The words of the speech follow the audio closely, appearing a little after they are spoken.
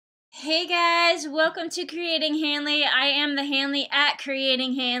Hey guys, welcome to Creating Hanley. I am the Hanley at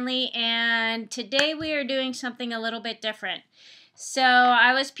Creating Hanley, and today we are doing something a little bit different. So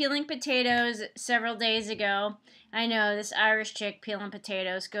I was peeling potatoes several days ago. I know, this Irish chick peeling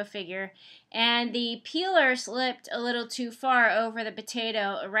potatoes, go figure. And the peeler slipped a little too far over the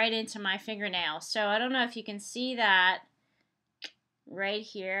potato right into my fingernail. So I don't know if you can see that right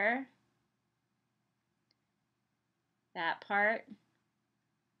here. That part.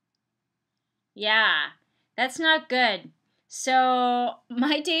 Yeah, that's not good. So,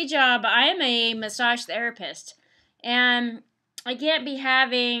 my day job, I am a massage therapist, and I can't be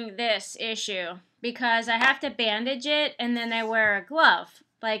having this issue because I have to bandage it and then I wear a glove,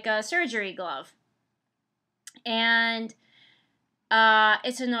 like a surgery glove. And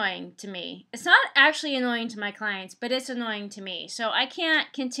it's annoying to me. It's not actually annoying to my clients, but it's annoying to me. So, I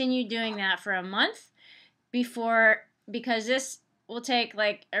can't continue doing that for a month because this will take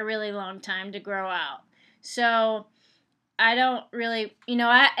like a really long time to grow out. So I don't really,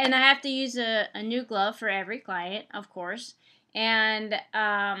 I have to use a new glove for every client, of course, and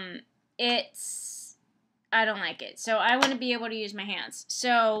I don't like it. So I want to be able to use my hands.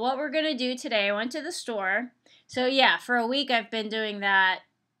 So what we're going to do today, I went to the store. So yeah, for a week I've been doing that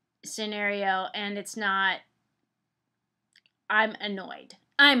scenario, and I'm annoyed.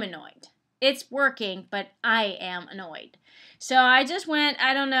 It's working, but I am annoyed. So I just went,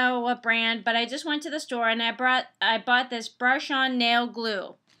 I don't know what brand, but I just went to the store and I bought this brush-on nail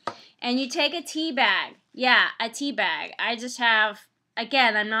glue. And you take a tea bag. Yeah, a tea bag. I just have,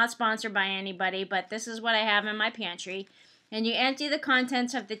 again, I'm not sponsored by anybody, but this is what I have in my pantry. And you empty the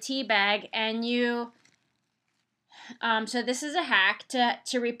contents of the tea bag and so this is a hack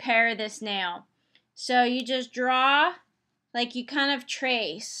to repair this nail. So you just draw, like you kind of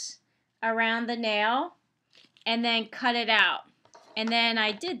trace around the nail and then cut it out. And then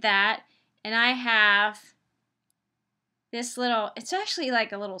I did that, and I have this little, it's actually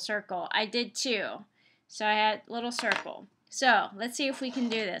like a little circle. I did two. So I had a little circle. So let's see if we can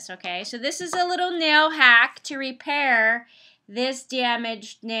do this, okay? So this is a little nail hack to repair this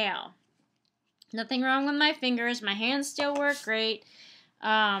damaged nail. Nothing wrong with my fingers. My hands still work great.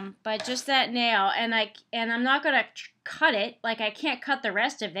 But just that nail, and I'm not gonna cut it, like I can't cut the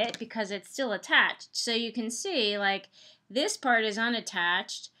rest of it because it's still attached. So you can see, like, this part is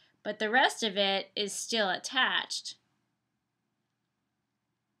unattached, but the rest of it is still attached.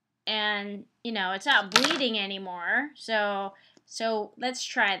 And, it's not bleeding anymore. So let's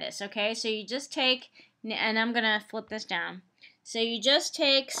try this, okay? So you just take, and I'm gonna flip this down. So you just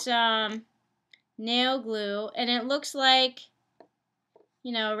take some nail glue, and it looks like,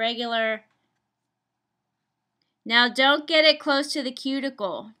 regular. Now don't get it close to the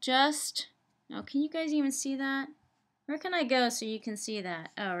cuticle. Just, oh, can you guys even see that? Where can I go so you can see that?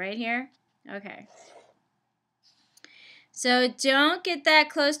 Oh, right here? Okay. So don't get that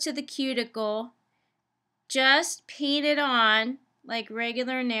close to the cuticle. Just paint it on like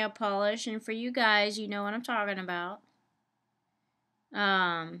regular nail polish. And for you guys, you know what I'm talking about.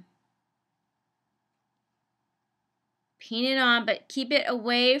 Paint it on, but keep it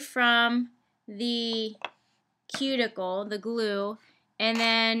away from the cuticle, the glue. And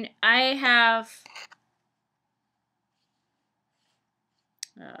then I have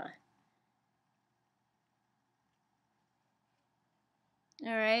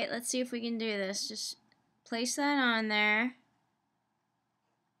alright, let's see if we can do this. Just place that on there.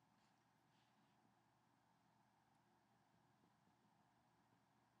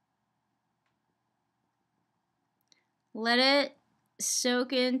 Let it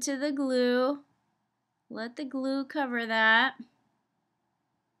soak into the glue. Let the glue cover that.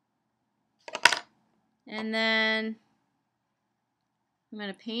 And then I'm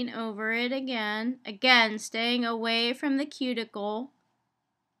going to paint over it again. Again, staying away from the cuticle.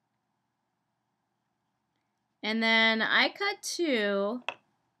 And then I cut two,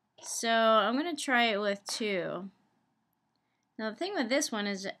 so I'm going to try it with two. Now the thing with this one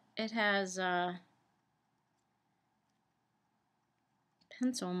is it has a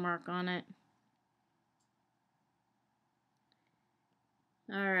pencil mark on it.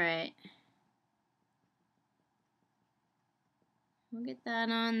 Alright. We'll get that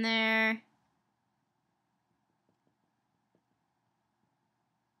on there.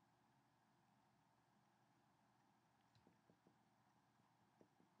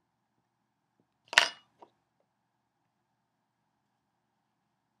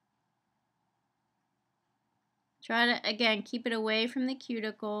 Try to, again, keep it away from the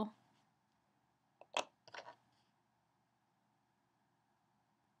cuticle.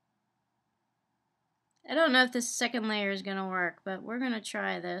 I don't know if this second layer is going to work, but we're going to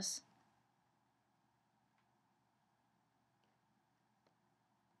try this.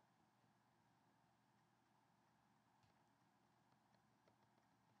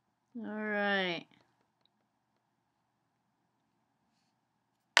 Alright.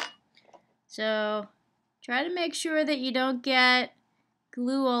 So, try to make sure that you don't get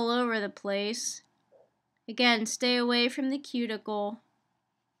glue all over the place. Again, stay away from the cuticle.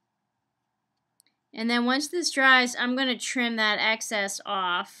 And then once this dries, I'm going to trim that excess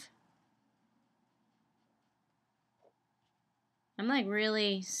off. I'm like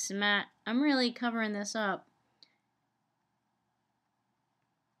really I'm really covering this up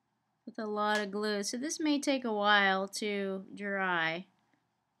with a lot of glue. So this may take a while to dry.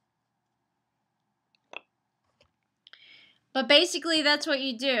 But basically that's what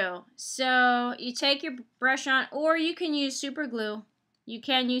you do. So you take your brush on, or you can use super glue. You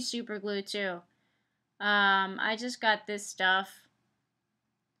can use super glue too. I just got this stuff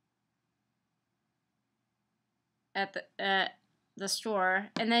at the store.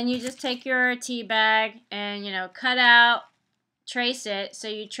 And then you just take your tea bag and, you know, cut out, trace it. So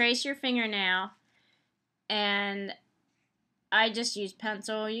you trace your fingernail, and I just use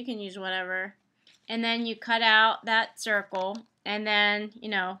pencil. You can use whatever. And then you cut out that circle, and then, you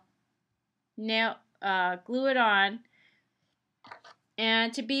know, glue it on.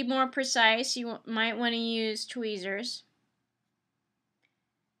 And to be more precise, you might want to use tweezers.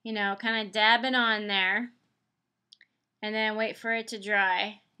 You know, kind of dab it on there, and then wait for it to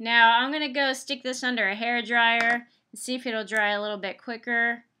dry. Now I'm going to go stick this under a hair dryer and see if it'll dry a little bit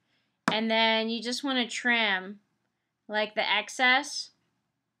quicker. And then you just want to trim like the excess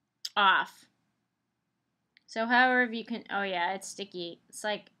off. So however you can, oh yeah, it's sticky. It's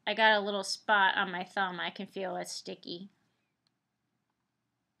like I got a little spot on my thumb. I can feel it's sticky.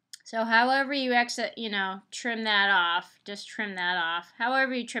 So however you trim that off, just trim that off.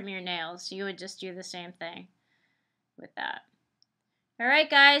 However you trim your nails, you would just do the same thing with that. Alright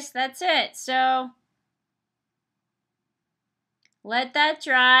guys, that's it. So let that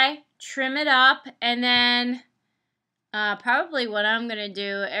dry, trim it up, and then probably what I'm going to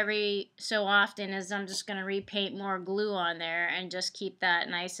do every so often is I'm just going to repaint more glue on there and just keep that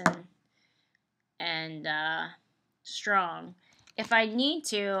nice and strong. If I need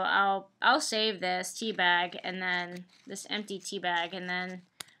to, I'll save this tea bag, and then this empty tea bag, and then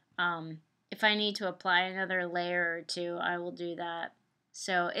if I need to apply another layer or two, I will do that.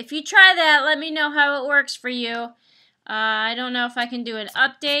 So if you try that, let me know how it works for you. I don't know if I can do an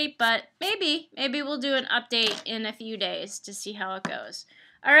update, but maybe we'll do an update in a few days to see how it goes.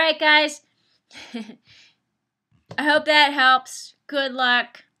 Alright guys, I hope that helps. Good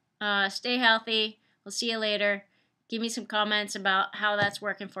luck. Stay healthy. We'll see you later. Give me some comments about how that's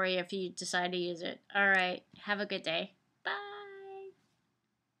working for you if you decide to use it. Alright, have a good day.